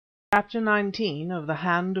Chapter 19 of The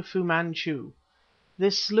Hand of Fu Manchu.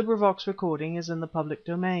 This recording is in the public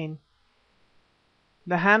domain.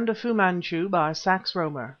 The Hand of Fu Manchu by Sax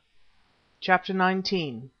Rohmer. Chapter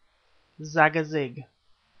 19. Zagazig.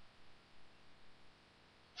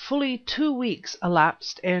 Fully 2 weeks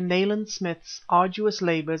elapsed ere Nayland Smith's arduous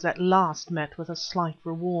labours at last met with a slight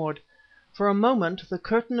reward. For a moment the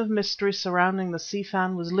curtain of mystery surrounding the Si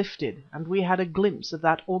Fan was lifted, and we had a glimpse of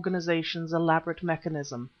that organization's elaborate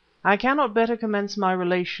mechanism. I cannot better commence my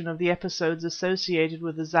relation of the episodes associated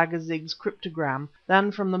with the Zagazig's cryptogram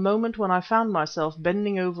than from the moment when I found myself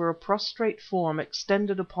bending over a prostrate form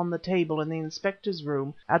extended upon the table in the Inspector's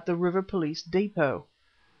room at the River Police Depot.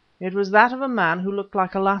 It was that of a man who looked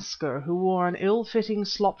like a Lascar, who wore an ill-fitting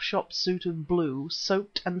slop-shop suit of blue,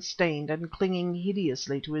 soaked and stained and clinging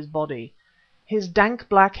hideously to his body. His dank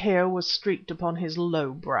black hair was streaked upon his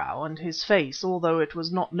low brow, and his face, although it was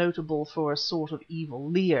not notable for a sort of evil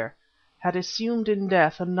leer, had assumed in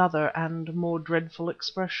death another and more dreadful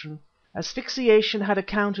expression. Asphyxiation had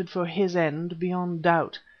accounted for his end beyond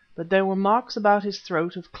doubt, but there were marks about his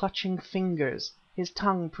throat of clutching fingers, his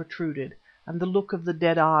tongue protruded, and the look of the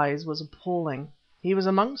dead eyes was appalling. "He was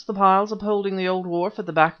amongst the piles upholding the old wharf at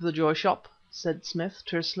the back of the Joy Shop," said Smith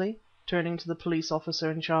tersely, turning to the police officer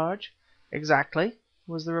in charge. "Exactly,"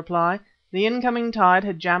 was the reply. "The incoming tide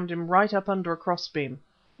had jammed him right up under a crossbeam."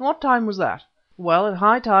 "What time was that?" "Well, at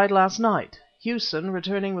high tide last night. Hewson,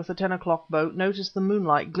 returning with the 10 o'clock boat, noticed the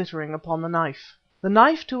moonlight glittering upon the knife." The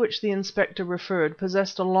knife to which the Inspector referred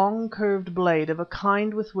possessed a long curved blade of a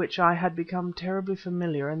kind with which I had become terribly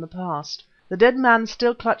familiar in the past. The dead man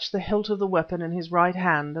still clutched the hilt of the weapon in his right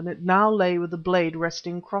hand, and it now lay with the blade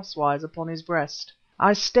resting crosswise upon his breast.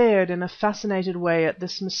 I stared in a fascinated way at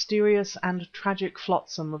this mysterious and tragic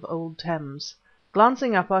flotsam of old Thames.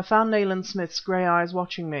 Glancing up, I found Nayland Smith's grey eyes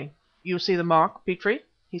watching me. "You see the mark, Petrie?"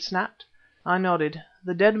 he snapped. I nodded.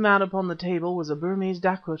 The dead man upon the table was a Burmese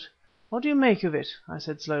dacoit. "What do you make of it?" I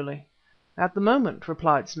said slowly. "At the moment,"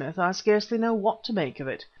 replied Smith, "I scarcely know what to make of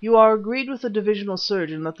it. You are agreed with the divisional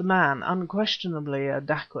surgeon that the man, unquestionably a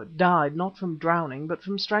dacoit, died, not from drowning, but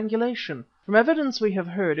from strangulation. From evidence we have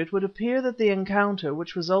heard, it would appear that the encounter,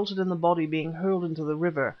 which resulted in the body being hurled into the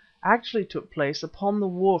river, actually took place upon the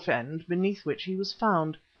wharf end beneath which he was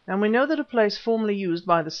found. And we know that a place formerly used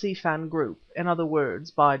by the Si Fan group, in other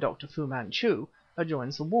words, by Dr. Fu Manchu,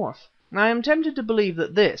 adjoins the wharf. I am tempted to believe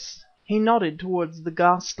that this," he nodded towards the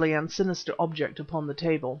ghastly and sinister object upon the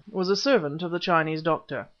table, "was a servant of the Chinese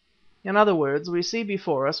doctor. In other words, we see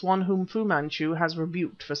before us one whom Fu Manchu has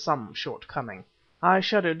rebuked for some shortcoming." I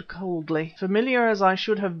shuddered coldly. Familiar as I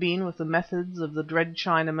should have been with the methods of the dread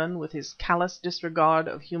Chinaman, with his callous disregard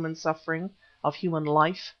of human suffering, of human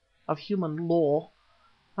life, of human law,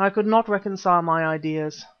 I could not reconcile my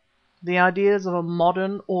ideas, the ideas of a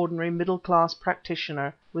modern, ordinary, middle class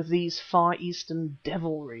practitioner, with these Far Eastern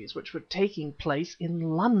devilries which were taking place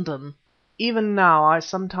in London. Even now I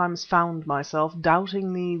sometimes found myself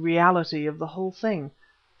doubting the reality of the whole thing,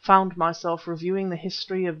 found myself reviewing the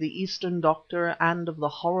history of the Eastern doctor and of the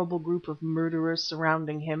horrible group of murderers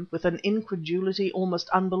surrounding him, with an incredulity almost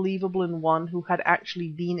unbelievable in one who had actually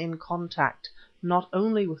been in contact not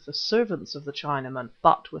only with the servants of the Chinaman,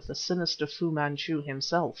 but with the sinister Fu Manchu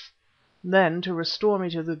himself. Then, to restore me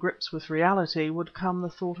to the grips with reality, would come the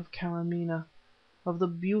thought of Karamaneh, of the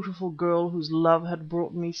beautiful girl whose love had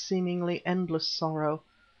brought me seemingly endless sorrow,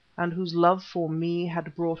 and whose love for me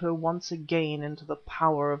had brought her once again into the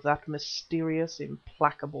power of that mysterious,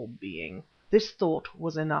 implacable being. This thought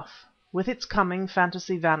was enough. With its coming,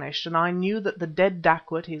 fantasy vanished, and I knew that the dead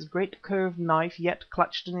dacoit, his great curved knife yet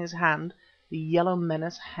clutched in his hand, the yellow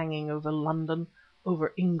menace hanging over London,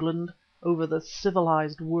 over England, over the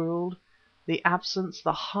civilized world, the absence,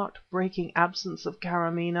 the heart-breaking absence of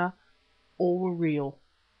Karamaneh, all were real,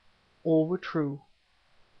 all were true,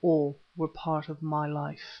 all were part of my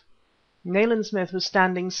life. Nayland Smith was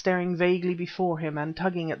standing staring vaguely before him and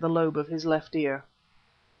tugging at the lobe of his left ear.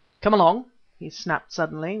 "Come along," he snapped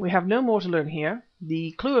suddenly. "We have no more to learn here.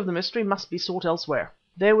 The clue of the mystery must be sought elsewhere."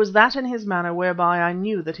 There was that in his manner whereby I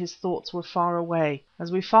knew that his thoughts were far away.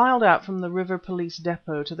 As we filed out from the River Police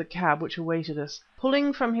Depot to the cab which awaited us,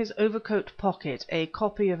 pulling from his overcoat pocket a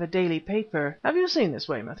copy of a daily paper— "Have you seen this,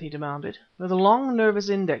 Weymouth?" he demanded. With a long, nervous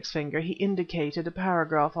index finger he indicated a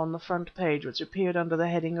paragraph on the front page which appeared under the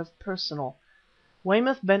heading of "Personal."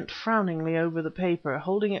 Weymouth bent frowningly over the paper,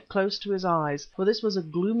 holding it close to his eyes, for this was a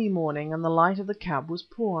gloomy morning and the light of the cab was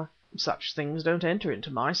poor. "Such things don't enter into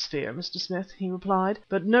my sphere, Mr. Smith," he replied,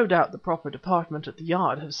 "but no doubt the proper department at the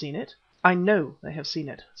Yard have seen it." "I know they have seen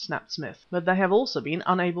it," snapped Smith, "but they have also been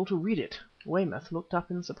unable to read it." Weymouth looked up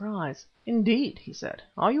in surprise. "Indeed," he said.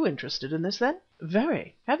 "Are you interested in this, then?"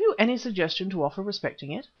 "Very. Have you any suggestion to offer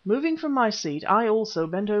respecting it?" Moving from my seat, I also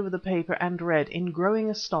bent over the paper and read, in growing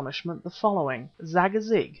astonishment, the following: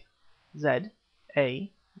 Zagazig, Z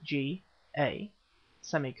A G A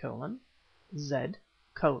semicolon Z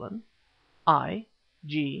colon I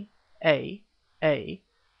G A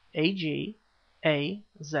G A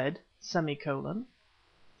Z semicolon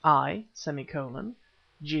I semicolon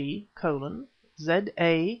G colon Z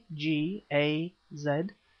A G A Z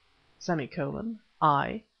semicolon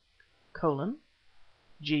I colon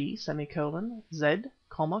G semicolon Z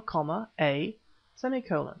comma A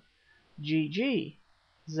semicolon G G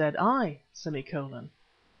Z I semicolon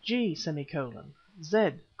G semicolon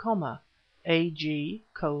Z comma A G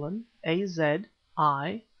colon A Z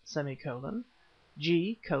I semicolon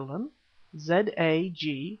G colon Z A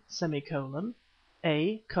G semicolon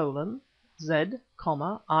A colon Z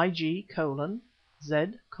comma I G colon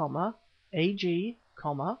Z comma A G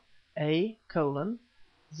comma A colon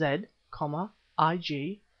Z comma I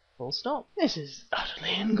G full stop. This is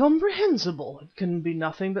utterly incomprehensible. It can be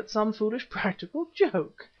nothing but some foolish practical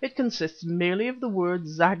joke. It consists merely of the word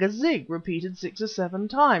Zagazig repeated 6 or 7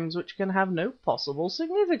 times, which can have no possible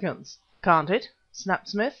significance. "Can't it?" snapped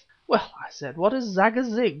Smith. "Well," I said, "what has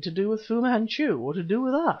Zagazig to do with Fu Manchu, or to do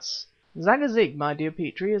with us?" "Zagazig, my dear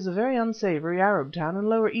Petrie, is a very unsavoury Arab town in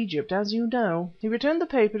Lower Egypt, as you know." He returned the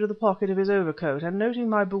paper to the pocket of his overcoat, and noting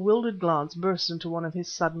my bewildered glance, burst into one of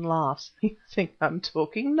his sudden laughs. "You think I'm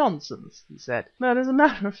talking nonsense," he said, "but as a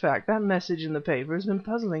matter of fact that message in the paper has been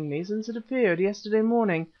puzzling me since it appeared yesterday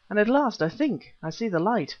morning, and at last I think I see the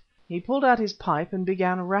light." He pulled out his pipe and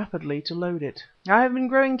began rapidly to load it. "I have been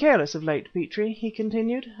growing careless of late, Petrie," he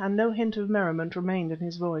continued, and no hint of merriment remained in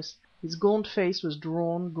his voice. His gaunt face was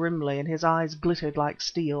drawn grimly, and his eyes glittered like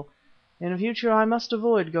steel. "In future I must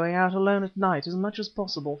avoid going out alone at night as much as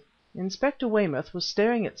possible." Inspector Weymouth was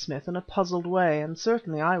staring at Smith in a puzzled way, and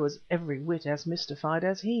certainly I was every whit as mystified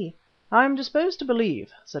as he. "I am disposed to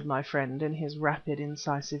believe," said my friend, in his rapid,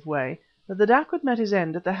 incisive way, "that the dacoit met his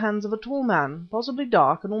end at the hands of a tall man, possibly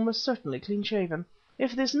dark and almost certainly clean shaven.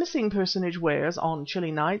 If this missing personage wears, on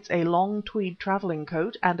chilly nights, a long tweed travelling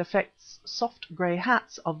coat and affects soft grey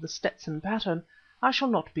hats of the Stetson pattern, I shall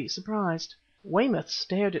not be surprised." Weymouth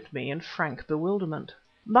stared at me in frank bewilderment.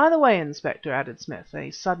 "By the way, Inspector," added Smith, a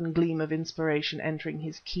sudden gleam of inspiration entering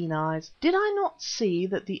his keen eyes, "did I not see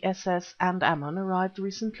that the SS Andaman arrived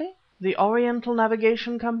recently?" "The Oriental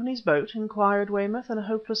Navigation Company's boat?" inquired Weymouth in a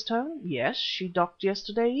hopeless tone. "Yes, she docked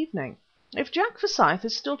yesterday evening." "If Jack Forsyth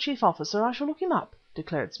is still chief officer I shall look him up,"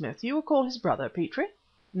 declared Smith. "You recall his brother, Petrie?"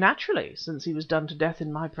 "Naturally, since he was done to death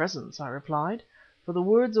in my presence," I replied, for the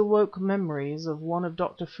words awoke memories of one of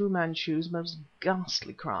Dr. Fu Manchu's most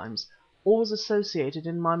ghastly crimes, always associated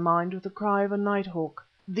in my mind with the cry of a night hawk.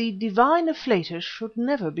 "The divine afflatus should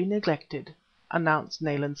never be neglected," announced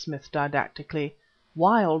Nayland Smith didactically,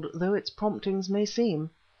 "wild though its promptings may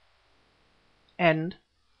seem."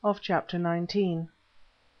 Chapter 20